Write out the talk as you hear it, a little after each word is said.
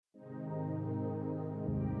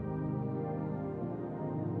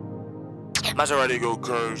Maserati go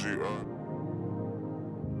crazy.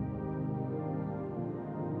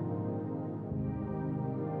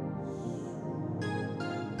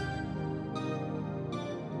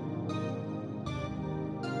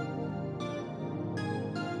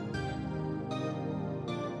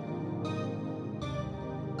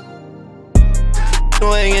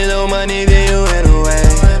 You ain't get no money, then you went away.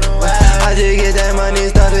 I just get that money,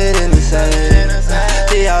 stuff it in the safe.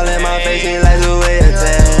 She all in my face, she like the way it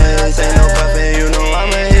tastes. Ain't no puffin', you know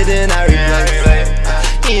I'ma hit, then I replay.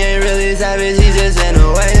 He ain't really savage, he just in the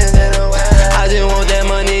way. I just want that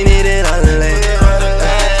money, need it on the lane.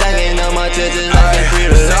 Stacking up my churches like it's free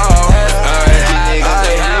to lay.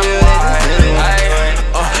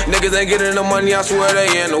 Niggas ain't getting the money, I swear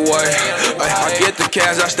they in the way. I get the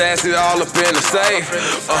cash, I stash it all up in the safe.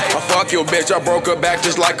 I fuck your bitch, I broke her back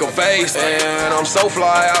just like a vase. And I'm so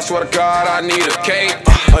fly, I swear to God, I need a cake.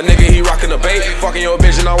 A nigga, he rockin' the bait, fucking your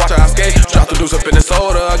bitch and I watch her skate. Drop the deuce up in the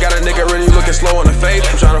soda, got a nigga really looking slow in the face.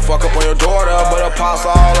 I'm tryna fuck up on your daughter, but her pops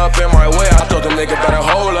all up in my way. I told them nigga better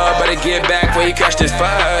hold up, better get back before he catch this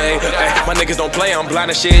fight. My niggas don't play, I'm blind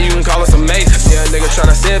as shit, you can call us a mate. Yeah, nigga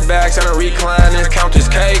tryna sit back, tryna recline and count his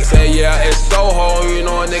cake. Say yeah, it's Soho, you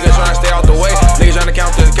know a nigga tryna stay out the way. Niggas tryna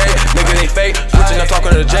count this cake, niggas ain't fake. Switching up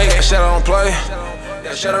talking to Jake, that shit I don't play.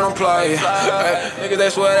 That shit I don't play. Niggas they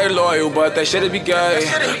swear they loyal, but they shit be gay.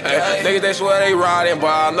 Niggas they swear they riding, but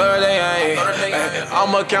I know they ain't.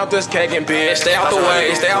 I'ma count this cake and bitch, stay out the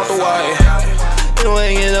way, stay out the way. You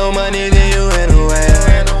ain't get no money, then you went away.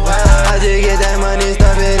 I just get that money,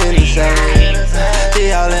 stuff it in the safe.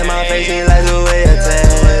 She all in my face, she like the way it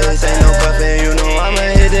tastes. Ain't no puffin', you know I'ma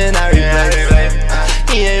hit, then I replay.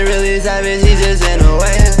 He ain't really savage, he just in the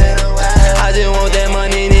way. I just want that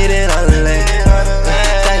money, need it on the lane.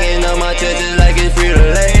 Stacking up my churches like it's free to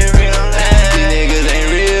lay. These niggas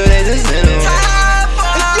ain't real, they just in the way.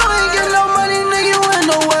 If you ain't get no money, nigga, you in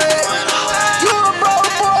the way. You a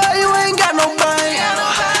broke boy, you ain't got no bank.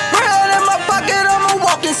 Bread in my pocket, I'm a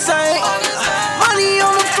walking saint. Money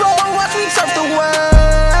on the floor, watch me surf the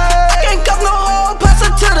wave. Can't cuff no hoe, pass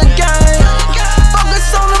it to the game.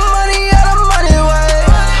 Focus on the money, yeah, the money way.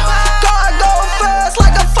 Car go fast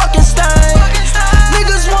like a fucking stain.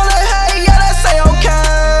 Niggas wanna hate, yeah, they say okay.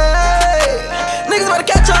 Niggas better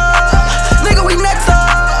catch up, nigga, we next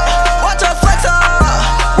up. Watch our flex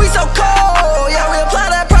up, we so cold, yeah, we apply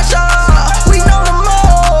that pressure. We know the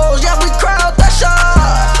most, yeah, we crowd that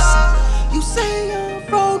shots. You say I'm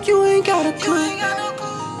broke, you ain't gotta quit.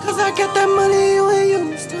 Cause I got that money you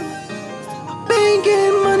ain't used to. I been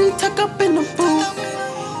getting money, tuck up in the booth.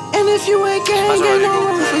 And if you ain't getting, ain't no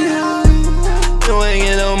room for you. You ain't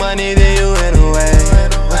get no money, then you went away.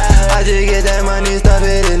 I just get that money, stuff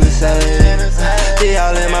it in the safe. She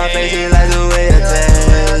all in my face, she like the way it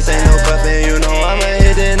tastes. Ain't no puffin', you know I'ma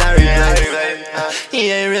hit, then I replay. He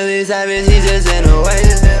ain't really savage, he just in the way.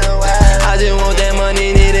 I just want that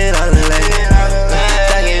money, need it on the lane.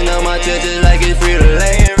 Stacking up my churches like it's free to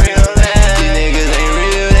lay. These niggas ain't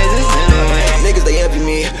real, they just in the way. Niggas, they envy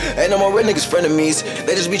me. Ain't no more real niggas frenemies.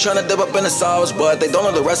 They just be tryna dip up in the sauce, but they don't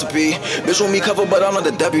know the recipe. Bitch want me covered, but I'm not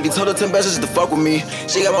the deputy. Told her 10 bitches to fuck with me.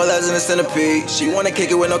 She got more legs than a centipede. She wanna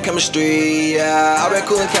kick it with no chemistry. Yeah, I been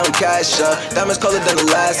coolin' counting cash. Diamonds colder than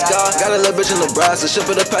Alaska. Got a little bitch in Nebraska. Shit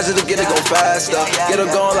for the passage to get it go faster. Get her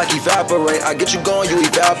going like evaporate. I get you going, you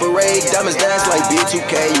evaporate. Diamonds dance like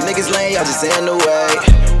B2K. You niggas lame, y'all just in the way.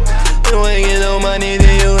 You ain't get no money,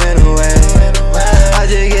 then you went away.